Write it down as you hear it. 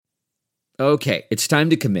Okay, it's time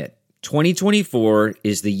to commit. 2024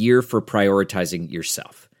 is the year for prioritizing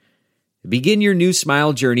yourself. Begin your new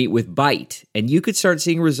smile journey with Byte, and you could start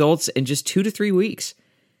seeing results in just 2 to 3 weeks.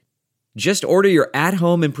 Just order your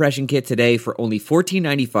at-home impression kit today for only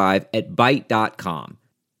 $14.95 at Byte.com.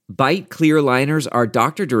 Byte clear liners are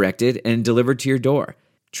doctor-directed and delivered to your door.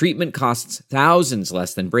 Treatment costs thousands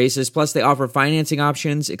less than braces, plus they offer financing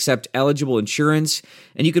options, accept eligible insurance,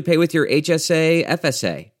 and you could pay with your HSA,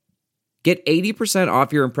 FSA. Get 80%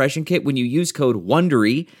 off your impression kit when you use code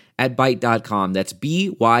WONDERY at Byte.com. That's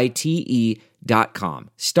BYTE.com.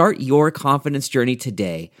 Start your confidence journey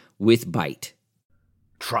today with Byte.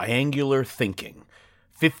 Triangular thinking.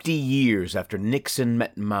 50 years after Nixon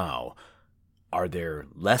met Mao. Are there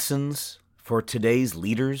lessons for today's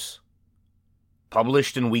leaders?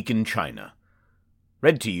 Published in Week in China.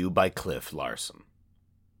 Read to you by Cliff Larson.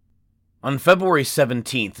 On February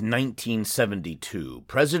 17, 1972,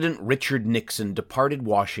 President Richard Nixon departed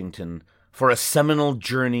Washington for a seminal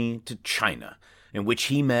journey to China, in which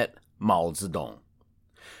he met Mao Zedong.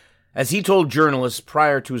 As he told journalists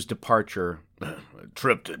prior to his departure, "A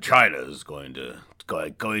trip to China is going to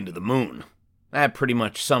the moon." That pretty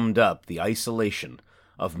much summed up the isolation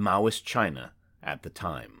of Maoist China at the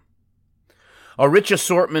time. A rich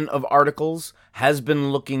assortment of articles has been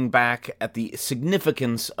looking back at the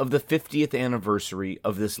significance of the 50th anniversary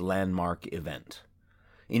of this landmark event.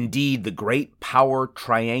 Indeed, the great power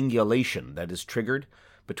triangulation that is triggered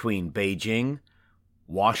between Beijing,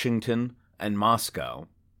 Washington, and Moscow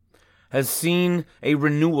has seen a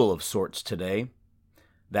renewal of sorts today.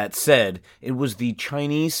 That said, it was the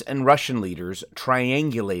Chinese and Russian leaders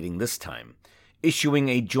triangulating this time, issuing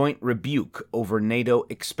a joint rebuke over NATO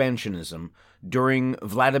expansionism during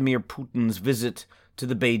Vladimir Putin's visit to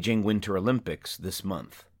the Beijing Winter Olympics this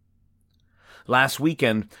month. Last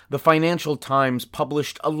weekend, the Financial Times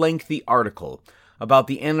published a lengthy article about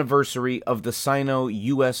the anniversary of the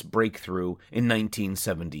Sino-US breakthrough in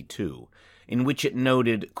 1972, in which it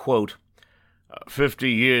noted, quote,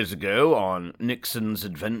 50 years ago on Nixon's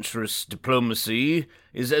adventurous diplomacy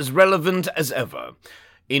is as relevant as ever,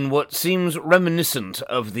 in what seems reminiscent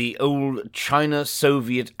of the old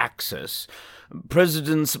China-Soviet axis.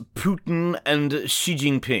 Presidents Putin and Xi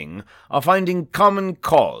Jinping are finding common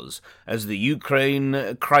cause as the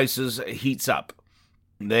Ukraine crisis heats up.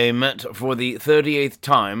 They met for the 38th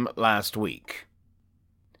time last week.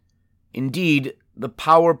 Indeed, the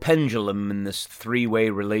power pendulum in this three-way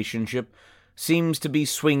relationship seems to be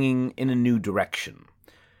swinging in a new direction.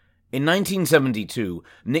 In 1972,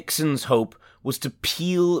 Nixon's hope was to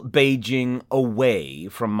peel Beijing away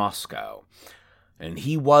from Moscow, and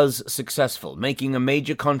he was successful, making a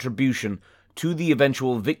major contribution to the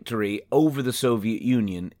eventual victory over the Soviet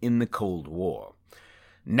Union in the Cold War.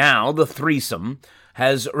 Now the threesome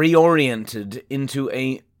has reoriented into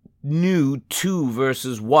a new 2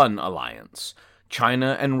 versus 1 alliance.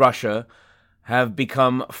 China and Russia have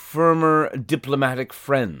become firmer diplomatic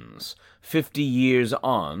friends 50 years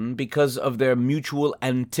on because of their mutual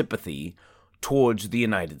antipathy towards the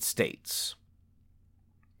United States.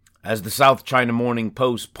 As the South China Morning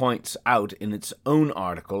Post points out in its own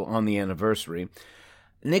article on the anniversary,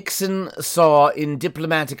 Nixon saw in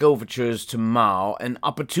diplomatic overtures to Mao an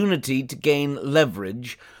opportunity to gain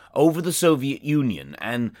leverage over the Soviet Union,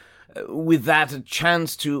 and with that a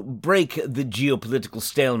chance to break the geopolitical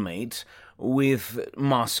stalemate with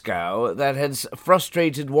Moscow that has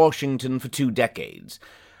frustrated Washington for 2 decades.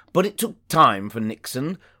 But it took time for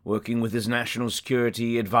Nixon, working with his national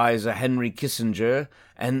security advisor Henry Kissinger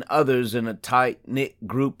and others in a tight-knit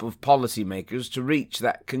group of policymakers, to reach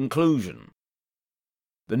that conclusion.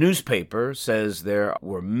 The newspaper says there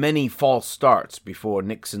were many false starts before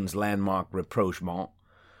Nixon's landmark rapprochement.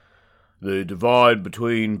 The divide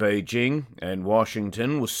between Beijing and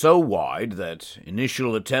Washington was so wide that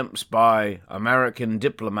initial attempts by American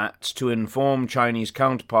diplomats to inform Chinese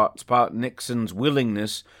counterparts about Nixon's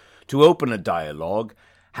willingness to open a dialogue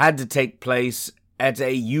had to take place at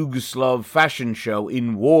a Yugoslav fashion show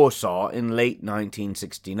in Warsaw in late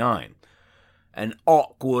 1969. An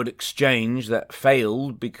awkward exchange that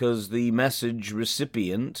failed because the message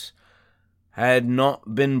recipient had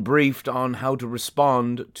not been briefed on how to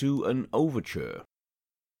respond to an overture.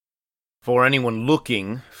 For anyone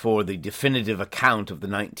looking for the definitive account of the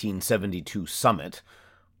 1972 summit,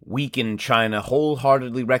 Week in China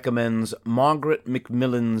wholeheartedly recommends Margaret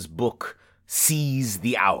Macmillan's book, Seize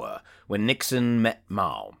the Hour, When Nixon Met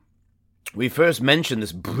Mao. We first mentioned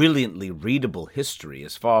this brilliantly readable history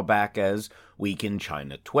as far back as Week in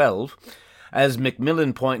China 12. As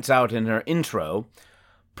Macmillan points out in her intro,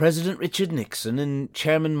 President Richard Nixon and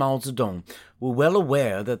Chairman Mao Zedong were well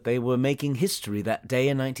aware that they were making history that day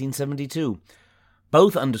in 1972.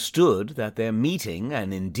 Both understood that their meeting,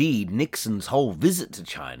 and indeed Nixon's whole visit to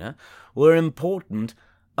China, were important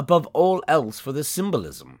above all else for the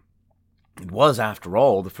symbolism. It was, after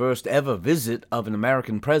all, the first ever visit of an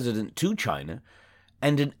American president to China,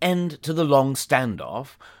 and an end to the long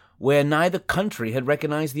standoff where neither country had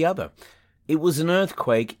recognized the other. It was an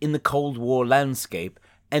earthquake in the Cold War landscape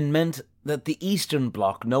and meant that the Eastern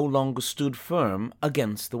Bloc no longer stood firm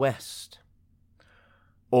against the West.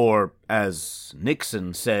 Or, as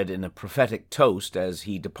Nixon said in a prophetic toast as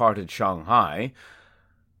he departed Shanghai,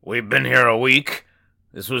 "We've been here a week.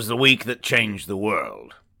 This was the week that changed the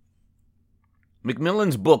world."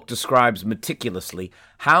 Macmillan's book describes meticulously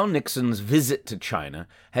how Nixon's visit to China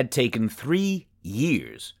had taken 3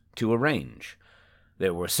 years to arrange.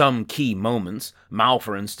 There were some key moments. Mao,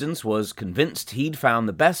 for instance, was convinced he'd found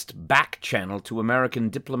the best back channel to American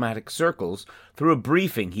diplomatic circles through a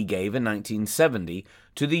briefing he gave in 1970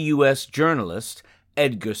 to the U.S. journalist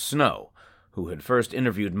Edgar Snow, who had first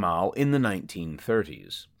interviewed Mao in the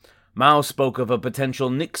 1930s. Mao spoke of a potential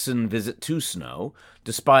Nixon visit to Snow,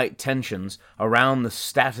 despite tensions around the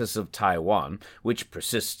status of Taiwan, which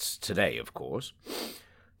persists today, of course.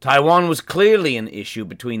 Taiwan was clearly an issue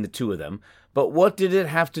between the two of them, but what did it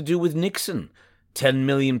have to do with Nixon? 10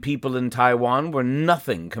 million people in Taiwan were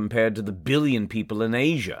nothing compared to the billion people in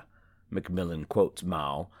Asia, Macmillan quotes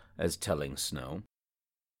Mao as telling Snow.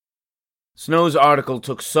 Snow's article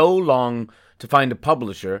took so long to find a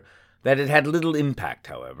publisher that it had little impact,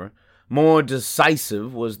 however. More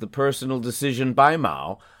decisive was the personal decision by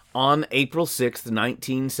Mao on April 6,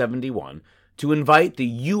 1971, to invite the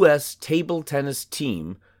U.S. table tennis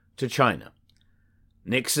team to China.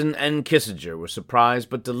 Nixon and Kissinger were surprised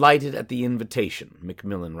but delighted at the invitation,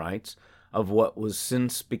 Macmillan writes, of what was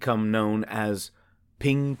since become known as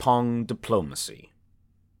ping-pong diplomacy.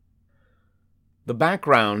 The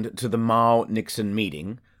background to the Mao-Nixon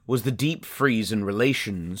meeting was the deep freeze in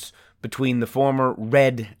relations between the former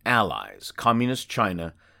Red Allies, Communist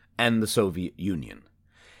China and the Soviet Union.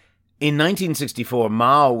 In 1964,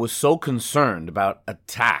 Mao was so concerned about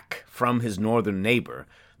attack from his northern neighbor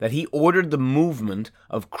that he ordered the movement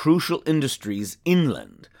of crucial industries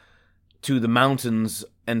inland to the mountains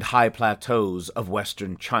and high plateaus of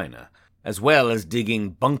western China, as well as digging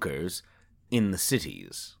bunkers in the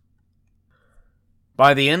cities.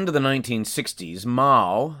 By the end of the 1960s,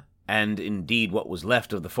 Mao, and indeed what was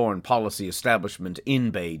left of the foreign policy establishment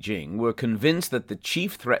in Beijing, were convinced that the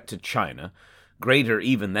chief threat to China, greater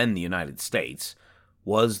even than the United States,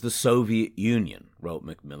 was the Soviet Union, wrote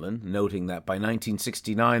Macmillan, noting that by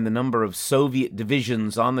 1969 the number of Soviet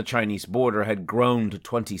divisions on the Chinese border had grown to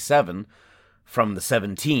 27 from the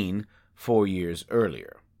 17 4 years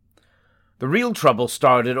earlier. The real trouble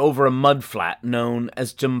started over a mudflat known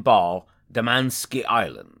as Jambal Damansky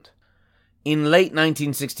Island. In late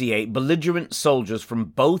 1968, belligerent soldiers from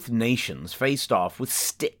both nations faced off with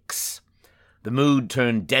sticks. The mood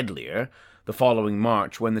turned deadlier the following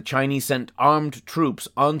March when the Chinese sent armed troops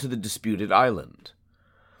onto the disputed island.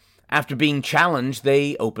 After being challenged,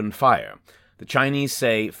 they opened fire. The Chinese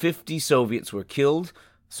say 50 Soviets were killed,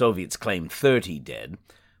 Soviets claim 30 dead,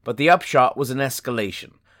 but the upshot was an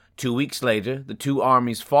escalation. 2 weeks later, the two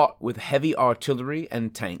armies fought with heavy artillery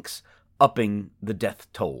and tanks, upping the death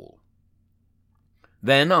toll.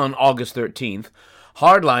 Then, on August 13th,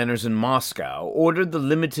 hardliners in Moscow ordered the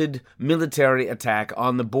limited military attack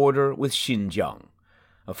on the border with Xinjiang.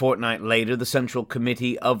 A fortnight later, the Central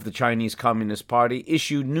Committee of the Chinese Communist Party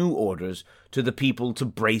issued new orders to the people to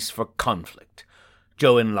brace for conflict.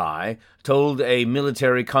 Zhou Enlai told a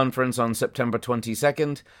military conference on September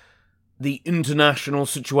 22nd, "The international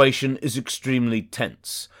situation is extremely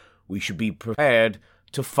tense. We should be prepared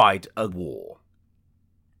to fight a war."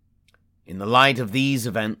 In the light of these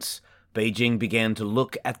events, Beijing began to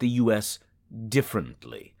look at the U.S.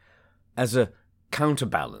 differently, as a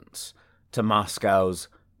counterbalance to Moscow's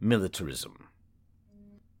militarism.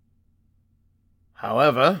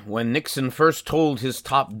 However, when Nixon first told his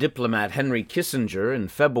top diplomat Henry Kissinger in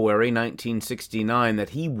February 1969 that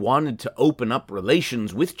he wanted to open up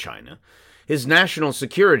relations with China, his national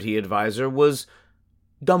security advisor was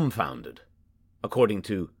dumbfounded, according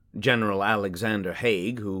to General Alexander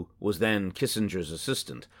Haig, who was then Kissinger's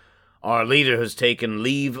assistant. "Our leader has taken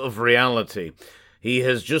leave of reality. He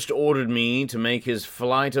has just ordered me to make his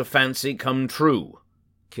flight of fancy come true,"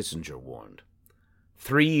 Kissinger warned.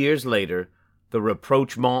 3 years later, the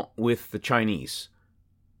rapprochement with the Chinese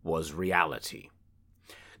was reality.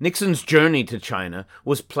 Nixon's journey to China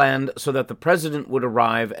was planned so that the president would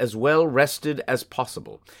arrive as well rested as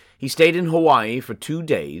possible. He stayed in Hawaii for 2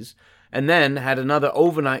 days and then had another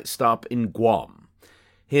overnight stop in Guam.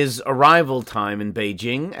 His arrival time in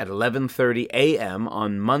Beijing at 11:30 a.m.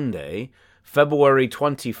 on Monday, February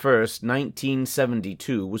 21st,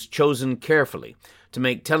 1972, was chosen carefully to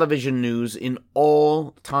make television news in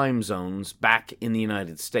all time zones back in the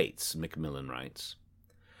United States, McMillan writes.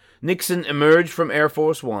 Nixon emerged from Air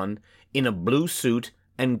Force One in a blue suit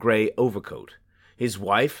and gray overcoat. His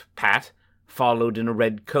wife, Pat, followed in a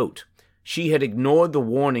red coat. She had ignored the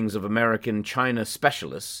warnings of American China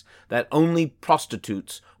specialists that only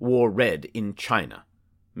prostitutes wore red in China,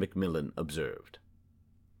 McMillan observed.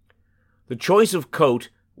 The choice of coat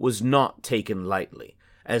was not taken lightly,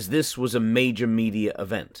 as this was a major media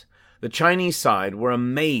event. The Chinese side were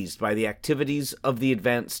amazed by the activities of the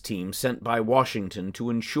advance team sent by Washington to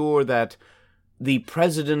ensure that the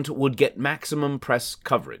president would get maximum press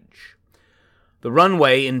coverage. The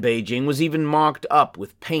runway in Beijing was even marked up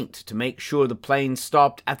with paint to make sure the plane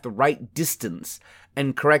stopped at the right distance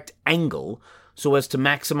and correct angle so as to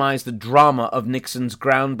maximize the drama of Nixon's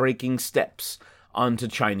groundbreaking steps onto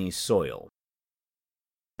Chinese soil.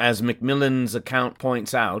 As McMillan's account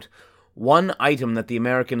points out, one item that the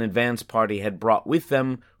American Advance Party had brought with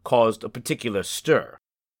them caused a particular stir.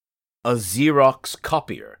 A Xerox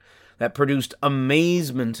copier that produced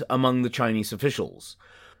amazement among the Chinese officials.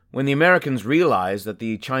 When the Americans realized that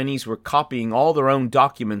the Chinese were copying all their own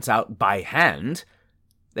documents out by hand,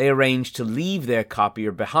 they arranged to leave their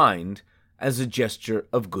copier behind as a gesture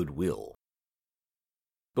of goodwill.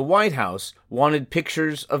 The White House wanted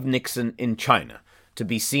pictures of Nixon in China to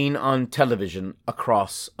be seen on television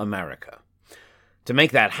across America. To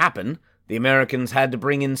make that happen, the Americans had to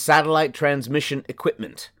bring in satellite transmission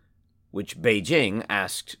equipment, which Beijing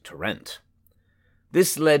asked to rent.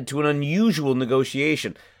 This led to an unusual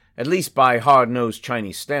negotiation, at least by hard-nosed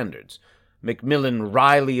Chinese standards. McMillan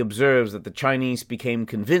wryly observes that the Chinese became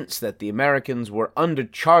convinced that the Americans were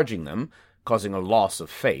undercharging them, causing a loss of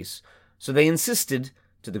face, so they insisted,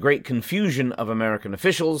 to the great confusion of American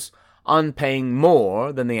officials, on paying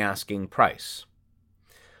more than the asking price.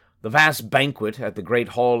 The vast banquet at the Great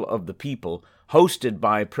Hall of the People, hosted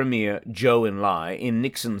by Premier Zhou Enlai in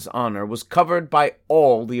Nixon's honor, was covered by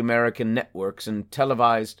all the American networks and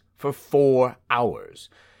televised for 4 hours.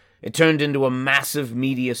 It turned into a massive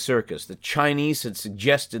media circus. The Chinese had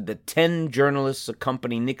suggested that 10 journalists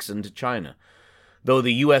accompany Nixon to China, though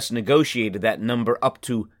the U.S. negotiated that number up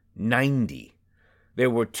to 90. There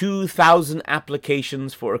were 2,000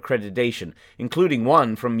 applications for accreditation, including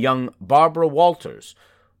one from young Barbara Walters,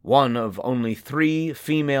 one of only 3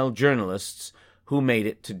 female journalists who made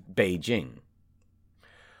it to Beijing.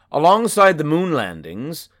 Alongside the moon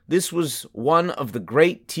landings, this was one of the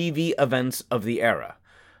great TV events of the era.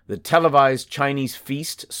 The televised Chinese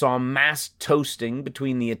feast saw mass toasting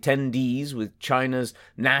between the attendees with China's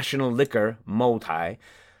national liquor, Moutai,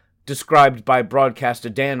 described by broadcaster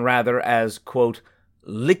Dan Rather as, quote,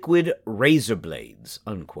 liquid razor blades,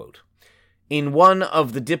 unquote. In one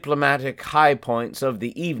of the diplomatic high points of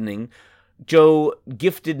the evening, Zhou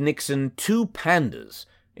gifted Nixon 2 pandas.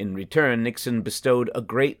 In return, Nixon bestowed a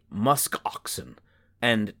great musk oxen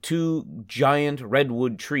and 2 giant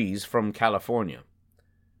redwood trees from California.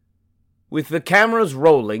 With the cameras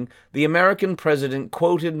rolling, the American president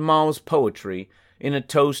quoted Mao's poetry in a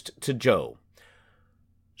toast to Zhou.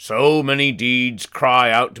 So many deeds cry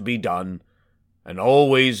out to be done, and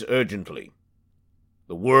always urgently.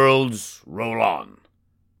 The worlds roll on.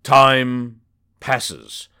 Time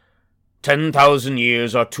passes. 10,000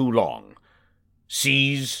 years are too long.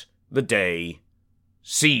 Seize the day.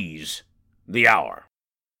 Seize the hour.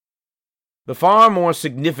 The far more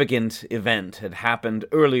significant event had happened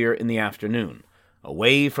earlier in the afternoon,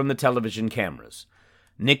 away from the television cameras.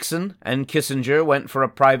 Nixon and Kissinger went for a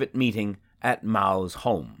private meeting at Mao's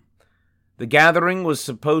home. The gathering was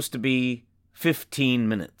supposed to be 15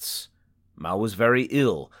 minutes. Mao was very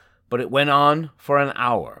ill, but it went on for an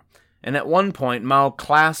hour, and at one point Mao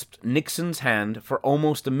clasped Nixon's hand for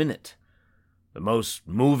almost a minute. The most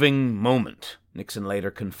moving moment, Nixon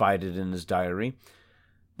later confided in his diary.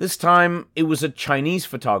 This time it was a Chinese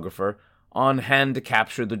photographer on hand to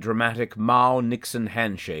capture the dramatic Mao-Nixon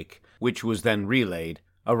handshake, which was then relayed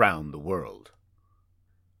around the world.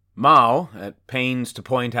 Mao, at pains to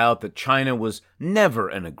point out that China was never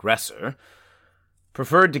an aggressor,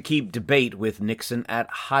 preferred to keep debate with Nixon at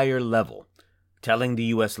higher level, telling the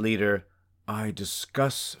U.S. leader, "I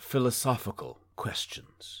discuss philosophical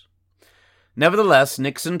questions." Nevertheless,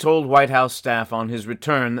 Nixon told White House staff on his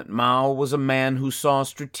return that Mao was a man who saw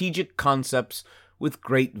strategic concepts with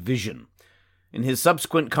great vision. In his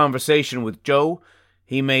subsequent conversation with Zhou,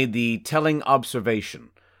 he made the telling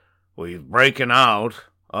observation, "We've broken out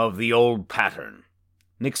of the old pattern,"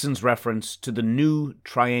 Nixon's reference to the new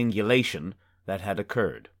triangulation that had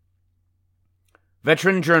occurred.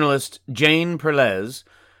 Veteran journalist Jane Perlez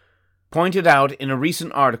pointed out in a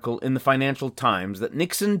recent article in the Financial Times that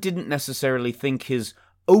Nixon didn't necessarily think his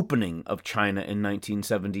opening of China in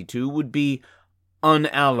 1972 would be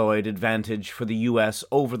unalloyed advantage for the U.S.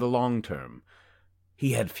 over the long term.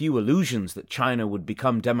 He had few illusions that China would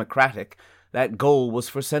become democratic. That goal was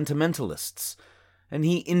for sentimentalists, and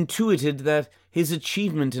he intuited that his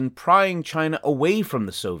achievement in prying China away from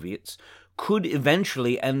the Soviets could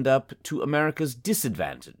eventually end up to America's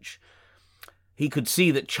disadvantage. He could see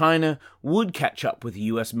that China would catch up with the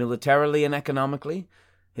U.S. militarily and economically.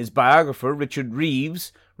 His biographer, Richard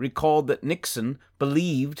Reeves, recalled that Nixon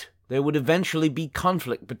believed there would eventually be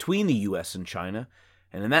conflict between the U.S. and China,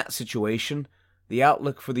 and in that situation, the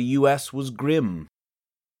outlook for the U.S. was grim.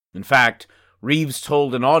 In fact, Reeves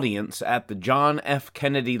told an audience at the John F.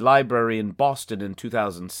 Kennedy Library in Boston in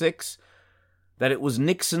 2006 that it was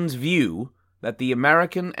Nixon's view that the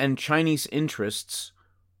American and Chinese interests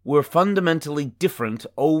were fundamentally different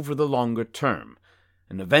over the longer term,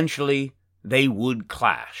 and eventually they would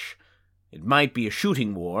clash. It might be a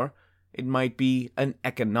shooting war, it might be an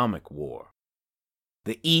economic war.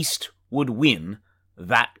 The East would win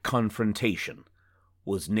that confrontation,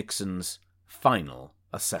 was Nixon's final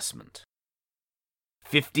assessment.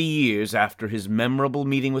 50 years after his memorable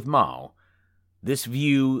meeting with Mao, this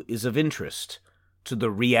view is of interest to the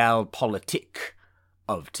realpolitik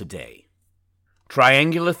of today.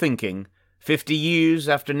 Triangular thinking, 50 years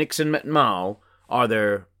after Nixon met Mao, are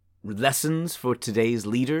there lessons for today's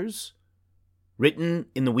leaders? Written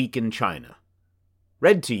in The Week in China.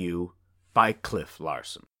 Read to you by Cliff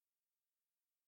Larson.